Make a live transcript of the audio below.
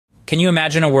Can you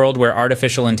imagine a world where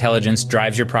artificial intelligence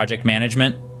drives your project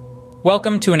management?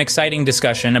 Welcome to an exciting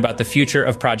discussion about the future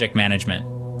of project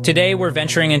management. Today, we're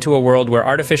venturing into a world where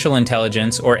artificial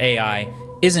intelligence, or AI,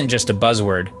 isn't just a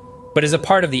buzzword, but is a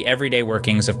part of the everyday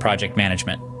workings of project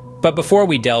management. But before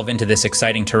we delve into this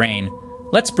exciting terrain,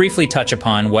 let's briefly touch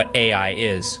upon what AI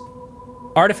is.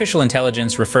 Artificial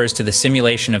intelligence refers to the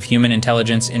simulation of human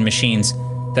intelligence in machines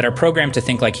that are programmed to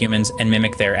think like humans and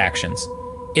mimic their actions.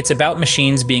 It's about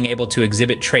machines being able to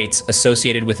exhibit traits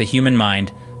associated with a human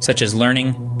mind, such as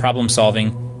learning, problem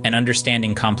solving, and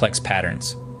understanding complex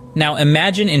patterns. Now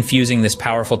imagine infusing this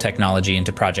powerful technology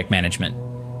into project management.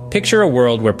 Picture a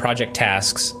world where project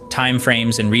tasks,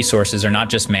 timeframes, and resources are not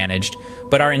just managed,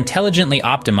 but are intelligently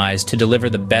optimized to deliver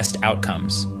the best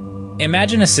outcomes.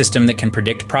 Imagine a system that can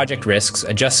predict project risks,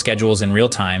 adjust schedules in real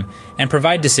time, and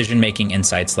provide decision-making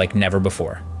insights like never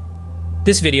before.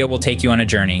 This video will take you on a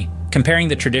journey, comparing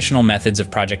the traditional methods of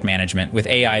project management with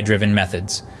AI-driven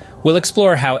methods. We'll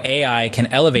explore how AI can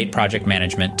elevate project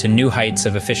management to new heights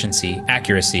of efficiency,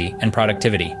 accuracy, and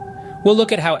productivity. We'll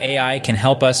look at how AI can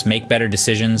help us make better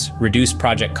decisions, reduce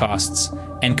project costs,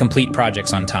 and complete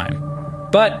projects on time.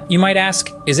 But you might ask,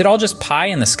 is it all just pie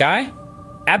in the sky?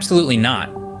 Absolutely not.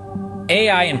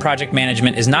 AI in project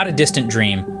management is not a distant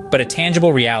dream, but a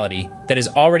tangible reality that is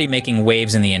already making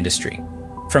waves in the industry.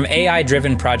 From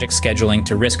AI-driven project scheduling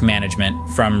to risk management,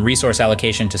 from resource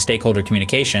allocation to stakeholder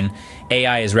communication,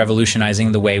 AI is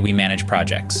revolutionizing the way we manage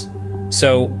projects.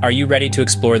 So, are you ready to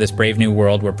explore this brave new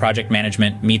world where project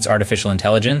management meets artificial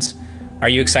intelligence? Are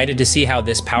you excited to see how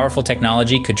this powerful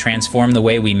technology could transform the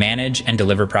way we manage and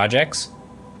deliver projects?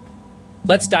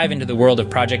 Let's dive into the world of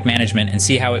project management and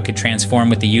see how it could transform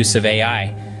with the use of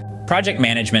AI. Project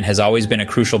management has always been a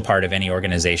crucial part of any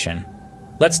organization.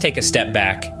 Let's take a step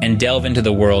back and delve into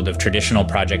the world of traditional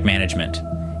project management.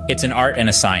 It's an art and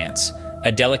a science,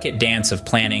 a delicate dance of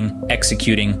planning,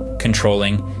 executing,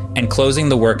 controlling, and closing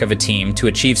the work of a team to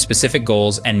achieve specific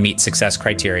goals and meet success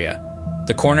criteria.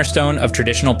 The cornerstone of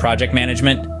traditional project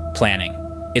management, planning.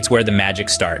 It's where the magic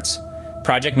starts.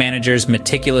 Project managers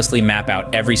meticulously map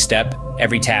out every step,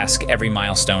 every task, every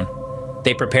milestone.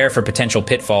 They prepare for potential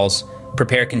pitfalls,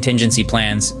 prepare contingency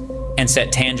plans, and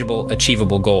set tangible,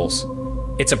 achievable goals.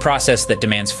 It's a process that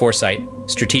demands foresight,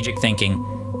 strategic thinking,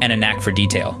 and a knack for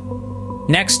detail.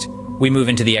 Next, we move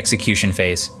into the execution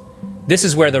phase. This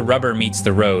is where the rubber meets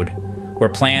the road, where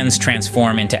plans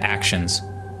transform into actions.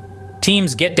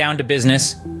 Teams get down to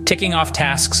business, ticking off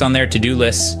tasks on their to-do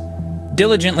lists,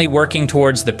 diligently working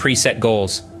towards the preset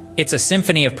goals. It's a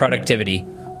symphony of productivity,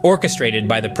 orchestrated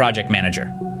by the project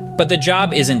manager. But the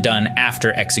job isn't done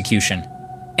after execution.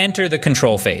 Enter the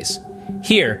control phase.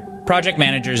 Here, project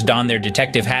managers don their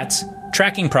detective hats,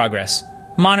 tracking progress,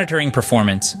 monitoring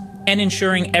performance, and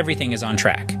ensuring everything is on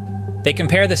track. They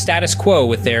compare the status quo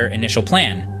with their initial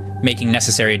plan, making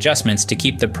necessary adjustments to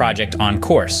keep the project on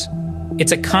course.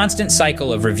 It's a constant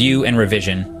cycle of review and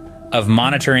revision, of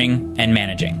monitoring and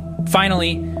managing.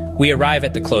 Finally, we arrive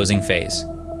at the closing phase.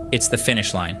 It's the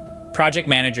finish line. Project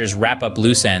managers wrap up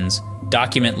loose ends,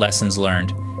 document lessons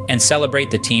learned, and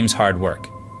celebrate the team's hard work.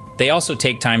 They also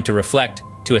take time to reflect,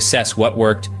 to assess what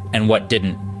worked and what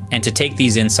didn't, and to take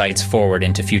these insights forward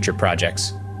into future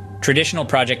projects. Traditional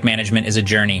project management is a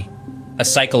journey, a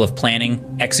cycle of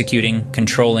planning, executing,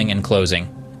 controlling, and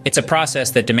closing. It's a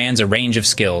process that demands a range of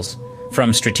skills,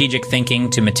 from strategic thinking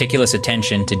to meticulous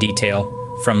attention to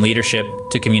detail, from leadership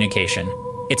to communication.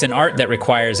 It's an art that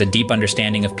requires a deep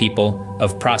understanding of people,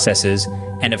 of processes,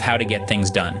 and of how to get things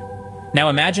done. Now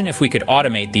imagine if we could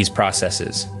automate these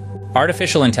processes.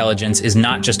 Artificial intelligence is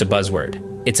not just a buzzword.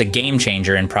 It's a game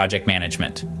changer in project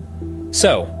management.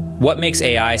 So, what makes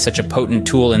AI such a potent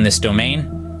tool in this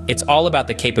domain? It's all about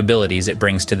the capabilities it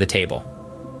brings to the table.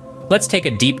 Let's take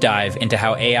a deep dive into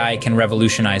how AI can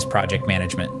revolutionize project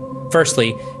management.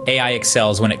 Firstly, AI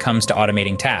excels when it comes to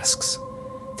automating tasks.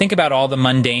 Think about all the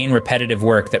mundane, repetitive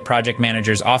work that project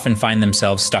managers often find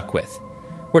themselves stuck with.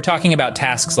 We're talking about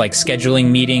tasks like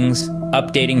scheduling meetings,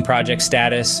 updating project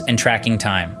status, and tracking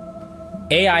time.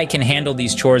 AI can handle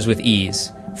these chores with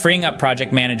ease, freeing up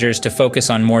project managers to focus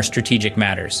on more strategic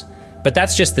matters. But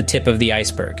that's just the tip of the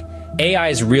iceberg.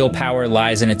 AI's real power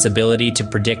lies in its ability to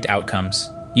predict outcomes.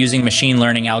 Using machine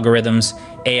learning algorithms,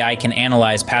 AI can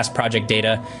analyze past project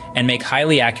data and make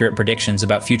highly accurate predictions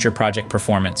about future project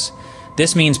performance.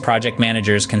 This means project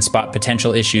managers can spot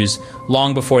potential issues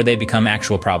long before they become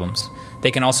actual problems.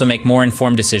 They can also make more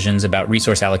informed decisions about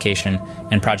resource allocation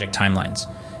and project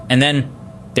timelines. And then,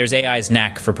 there's AI's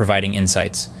knack for providing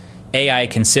insights. AI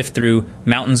can sift through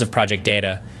mountains of project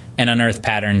data and unearth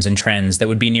patterns and trends that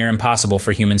would be near impossible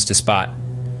for humans to spot.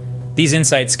 These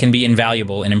insights can be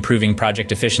invaluable in improving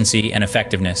project efficiency and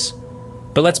effectiveness.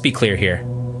 But let's be clear here.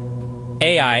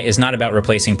 AI is not about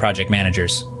replacing project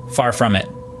managers. Far from it.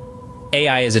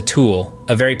 AI is a tool,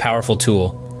 a very powerful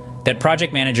tool, that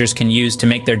project managers can use to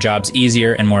make their jobs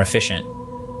easier and more efficient.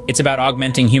 It's about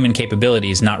augmenting human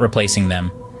capabilities, not replacing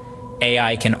them.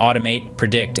 AI can automate,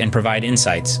 predict, and provide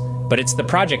insights, but it's the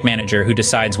project manager who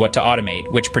decides what to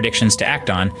automate, which predictions to act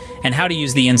on, and how to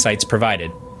use the insights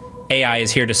provided. AI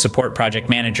is here to support project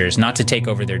managers, not to take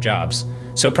over their jobs.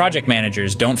 So project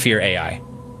managers, don't fear AI.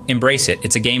 Embrace it.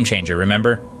 It's a game changer,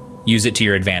 remember? Use it to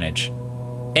your advantage.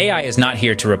 AI is not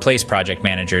here to replace project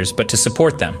managers, but to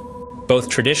support them. Both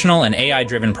traditional and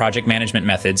AI-driven project management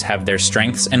methods have their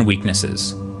strengths and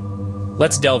weaknesses.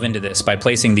 Let's delve into this by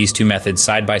placing these two methods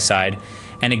side by side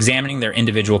and examining their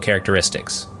individual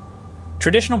characteristics.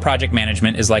 Traditional project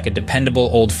management is like a dependable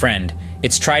old friend.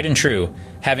 It's tried and true,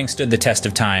 having stood the test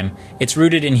of time. It's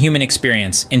rooted in human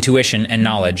experience, intuition, and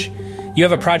knowledge. You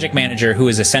have a project manager who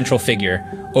is a central figure,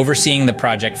 overseeing the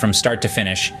project from start to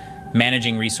finish,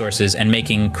 managing resources, and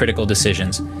making critical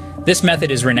decisions. This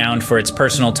method is renowned for its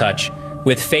personal touch,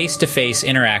 with face-to-face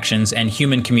interactions and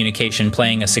human communication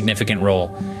playing a significant role.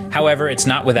 However, it's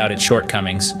not without its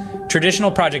shortcomings.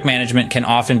 Traditional project management can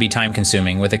often be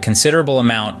time-consuming, with a considerable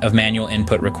amount of manual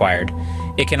input required.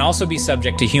 It can also be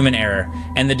subject to human error,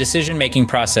 and the decision-making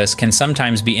process can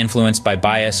sometimes be influenced by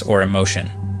bias or emotion.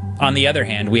 On the other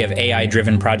hand, we have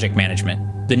AI-driven project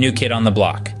management, the new kid on the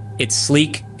block. It's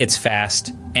sleek, it's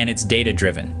fast, and it's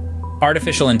data-driven.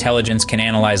 Artificial intelligence can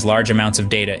analyze large amounts of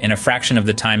data in a fraction of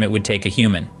the time it would take a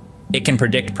human. It can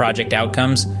predict project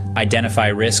outcomes, identify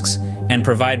risks, and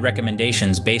provide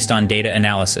recommendations based on data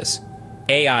analysis.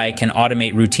 AI can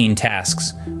automate routine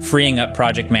tasks, freeing up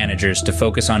project managers to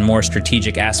focus on more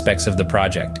strategic aspects of the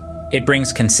project. It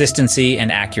brings consistency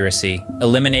and accuracy,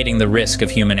 eliminating the risk of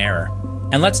human error.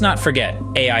 And let's not forget,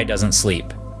 AI doesn't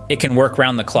sleep. It can work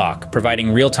round the clock,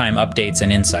 providing real-time updates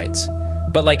and insights.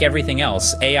 But like everything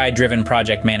else, AI-driven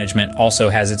project management also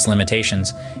has its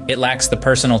limitations. It lacks the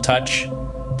personal touch,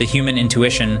 the human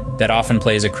intuition that often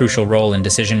plays a crucial role in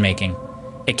decision-making.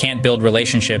 It can't build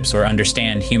relationships or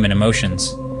understand human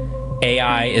emotions.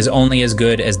 AI is only as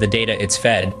good as the data it's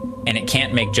fed, and it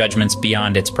can't make judgments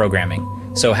beyond its programming.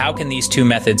 So how can these two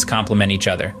methods complement each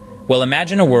other? Well,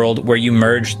 imagine a world where you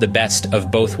merge the best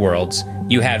of both worlds.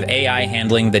 You have AI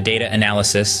handling the data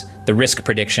analysis, the risk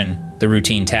prediction, the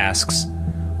routine tasks,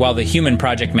 while the human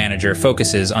project manager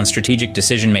focuses on strategic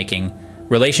decision-making,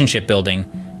 relationship building,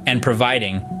 and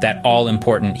providing that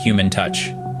all-important human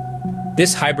touch.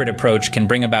 This hybrid approach can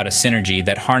bring about a synergy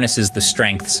that harnesses the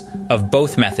strengths of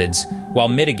both methods while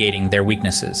mitigating their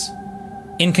weaknesses.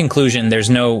 In conclusion, there's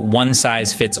no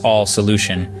one-size-fits-all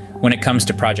solution when it comes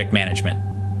to project management.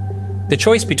 The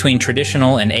choice between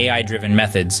traditional and AI-driven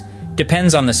methods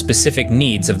depends on the specific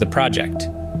needs of the project.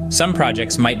 Some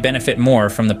projects might benefit more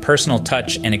from the personal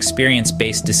touch and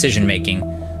experience-based decision-making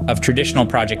of traditional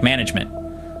project management,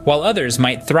 while others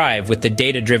might thrive with the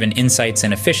data-driven insights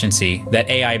and efficiency that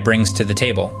AI brings to the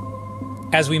table.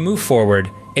 As we move forward,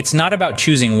 it's not about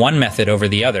choosing one method over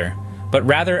the other, but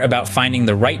rather about finding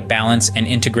the right balance and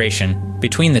integration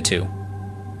between the two.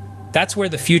 That's where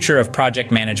the future of project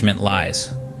management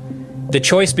lies. The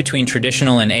choice between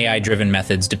traditional and AI-driven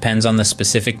methods depends on the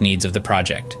specific needs of the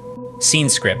project. Scene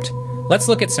script. Let's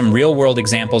look at some real-world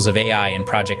examples of AI in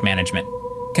project management.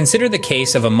 Consider the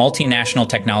case of a multinational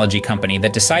technology company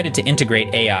that decided to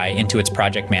integrate AI into its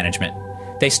project management.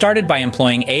 They started by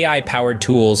employing AI-powered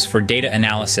tools for data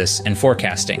analysis and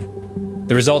forecasting.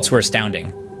 The results were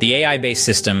astounding. The AI-based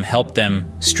system helped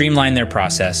them streamline their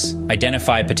process,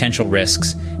 identify potential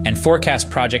risks, and forecast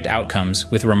project outcomes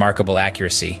with remarkable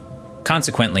accuracy.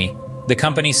 Consequently, the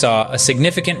company saw a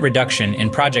significant reduction in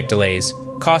project delays,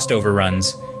 cost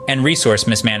overruns, and resource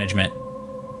mismanagement.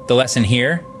 The lesson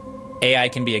here? AI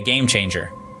can be a game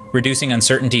changer, reducing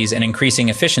uncertainties and increasing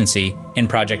efficiency in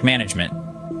project management.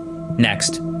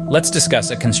 Next, let's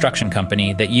discuss a construction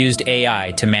company that used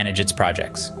AI to manage its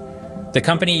projects. The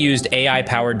company used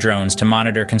AI-powered drones to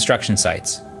monitor construction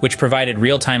sites, which provided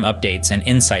real-time updates and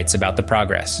insights about the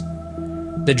progress.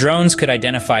 The drones could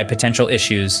identify potential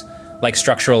issues, like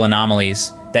structural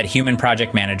anomalies, that human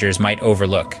project managers might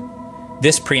overlook.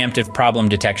 This preemptive problem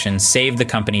detection saved the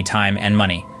company time and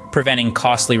money, preventing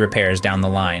costly repairs down the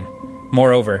line.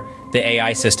 Moreover, the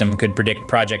AI system could predict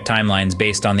project timelines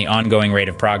based on the ongoing rate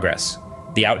of progress.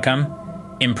 The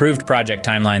outcome? Improved project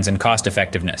timelines and cost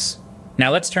effectiveness.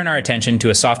 Now let's turn our attention to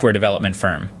a software development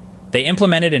firm. They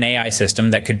implemented an AI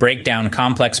system that could break down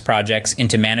complex projects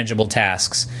into manageable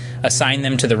tasks, assign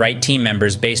them to the right team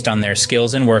members based on their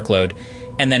skills and workload,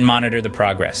 and then monitor the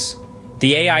progress.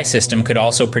 The AI system could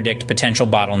also predict potential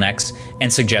bottlenecks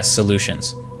and suggest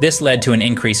solutions. This led to an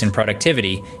increase in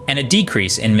productivity and a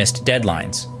decrease in missed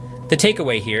deadlines. The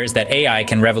takeaway here is that AI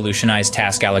can revolutionize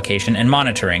task allocation and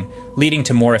monitoring, leading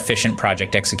to more efficient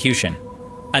project execution.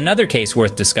 Another case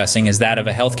worth discussing is that of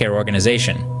a healthcare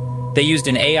organization. They used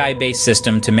an AI-based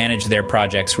system to manage their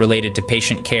projects related to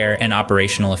patient care and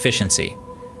operational efficiency.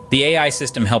 The AI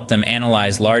system helped them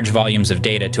analyze large volumes of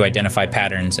data to identify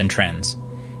patterns and trends.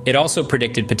 It also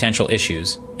predicted potential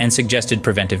issues and suggested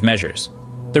preventive measures.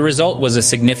 The result was a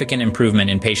significant improvement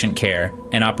in patient care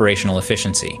and operational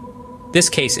efficiency. This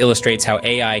case illustrates how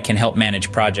AI can help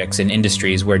manage projects in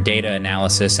industries where data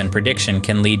analysis and prediction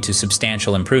can lead to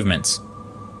substantial improvements.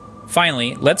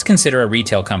 Finally, let's consider a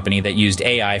retail company that used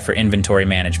AI for inventory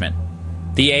management.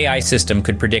 The AI system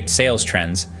could predict sales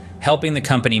trends, helping the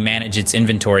company manage its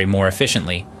inventory more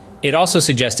efficiently. It also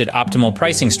suggested optimal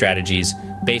pricing strategies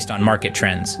based on market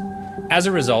trends. As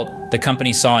a result, the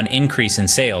company saw an increase in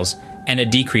sales and a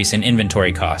decrease in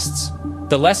inventory costs.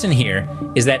 The lesson here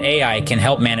is that AI can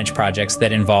help manage projects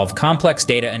that involve complex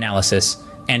data analysis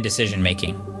and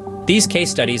decision-making. These case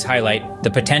studies highlight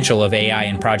the potential of AI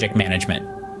in project management.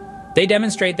 They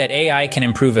demonstrate that AI can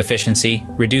improve efficiency,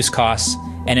 reduce costs,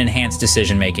 and enhance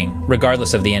decision-making,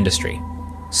 regardless of the industry.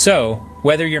 So,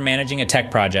 whether you're managing a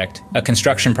tech project, a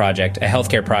construction project, a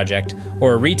healthcare project,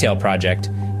 or a retail project,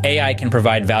 AI can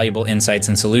provide valuable insights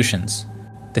and solutions.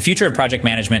 The future of project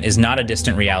management is not a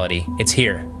distant reality, it's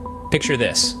here. Picture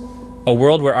this: a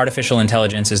world where artificial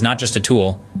intelligence is not just a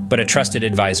tool, but a trusted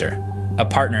advisor, a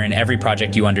partner in every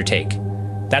project you undertake.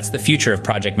 That's the future of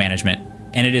project management,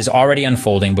 and it is already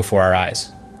unfolding before our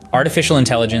eyes. Artificial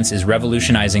intelligence is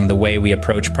revolutionizing the way we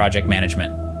approach project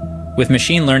management. With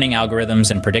machine learning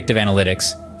algorithms and predictive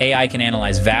analytics, AI can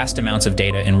analyze vast amounts of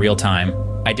data in real time,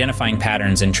 identifying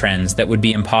patterns and trends that would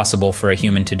be impossible for a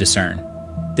human to discern.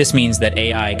 This means that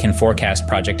AI can forecast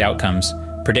project outcomes,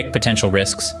 predict potential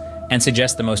risks, and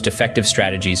suggest the most effective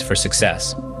strategies for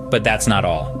success. But that's not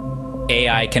all.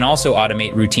 AI can also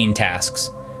automate routine tasks,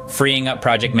 freeing up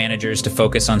project managers to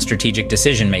focus on strategic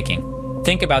decision-making.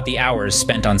 Think about the hours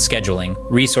spent on scheduling,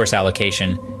 resource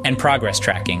allocation, and progress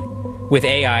tracking. With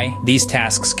AI, these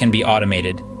tasks can be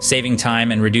automated, saving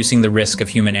time and reducing the risk of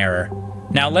human error.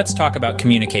 Now let's talk about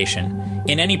communication.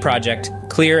 In any project,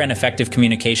 clear and effective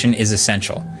communication is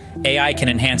essential. AI can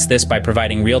enhance this by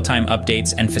providing real-time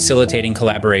updates and facilitating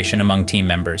collaboration among team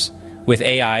members. With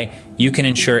AI, you can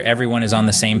ensure everyone is on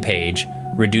the same page,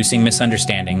 reducing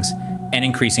misunderstandings and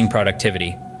increasing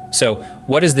productivity. So,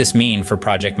 what does this mean for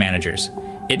project managers?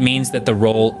 It means that the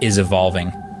role is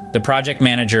evolving. The project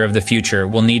manager of the future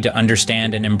will need to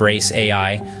understand and embrace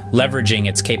AI, leveraging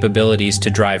its capabilities to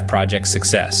drive project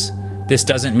success. This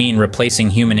doesn't mean replacing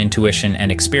human intuition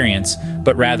and experience,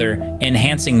 but rather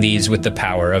enhancing these with the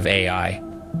power of AI.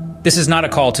 This is not a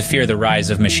call to fear the rise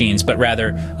of machines, but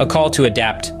rather a call to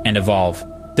adapt and evolve.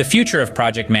 The future of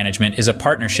project management is a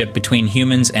partnership between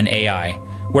humans and AI,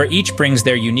 where each brings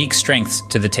their unique strengths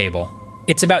to the table.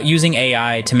 It's about using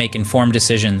AI to make informed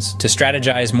decisions, to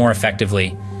strategize more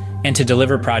effectively, and to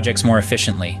deliver projects more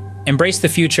efficiently. Embrace the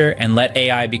future and let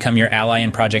AI become your ally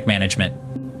in project management.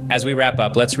 As we wrap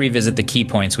up, let's revisit the key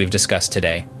points we've discussed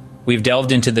today. We've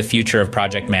delved into the future of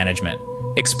project management,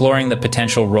 exploring the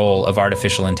potential role of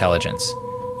artificial intelligence.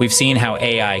 We've seen how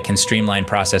AI can streamline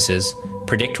processes,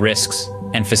 predict risks,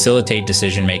 and facilitate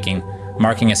decision-making,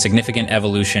 marking a significant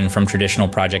evolution from traditional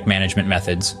project management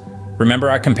methods. Remember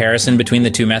our comparison between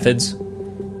the two methods?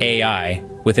 AI,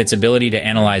 with its ability to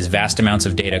analyze vast amounts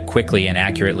of data quickly and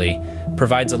accurately,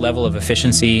 provides a level of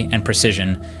efficiency and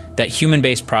precision that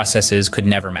human-based processes could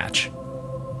never match.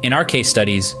 In our case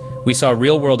studies, we saw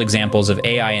real-world examples of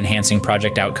AI enhancing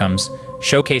project outcomes,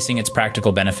 showcasing its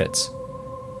practical benefits.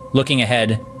 Looking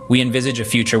ahead, we envisage a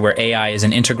future where AI is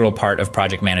an integral part of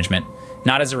project management,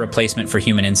 not as a replacement for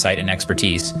human insight and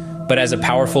expertise, but as a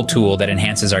powerful tool that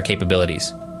enhances our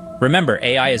capabilities. Remember,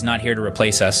 AI is not here to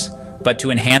replace us, but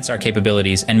to enhance our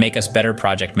capabilities and make us better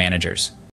project managers.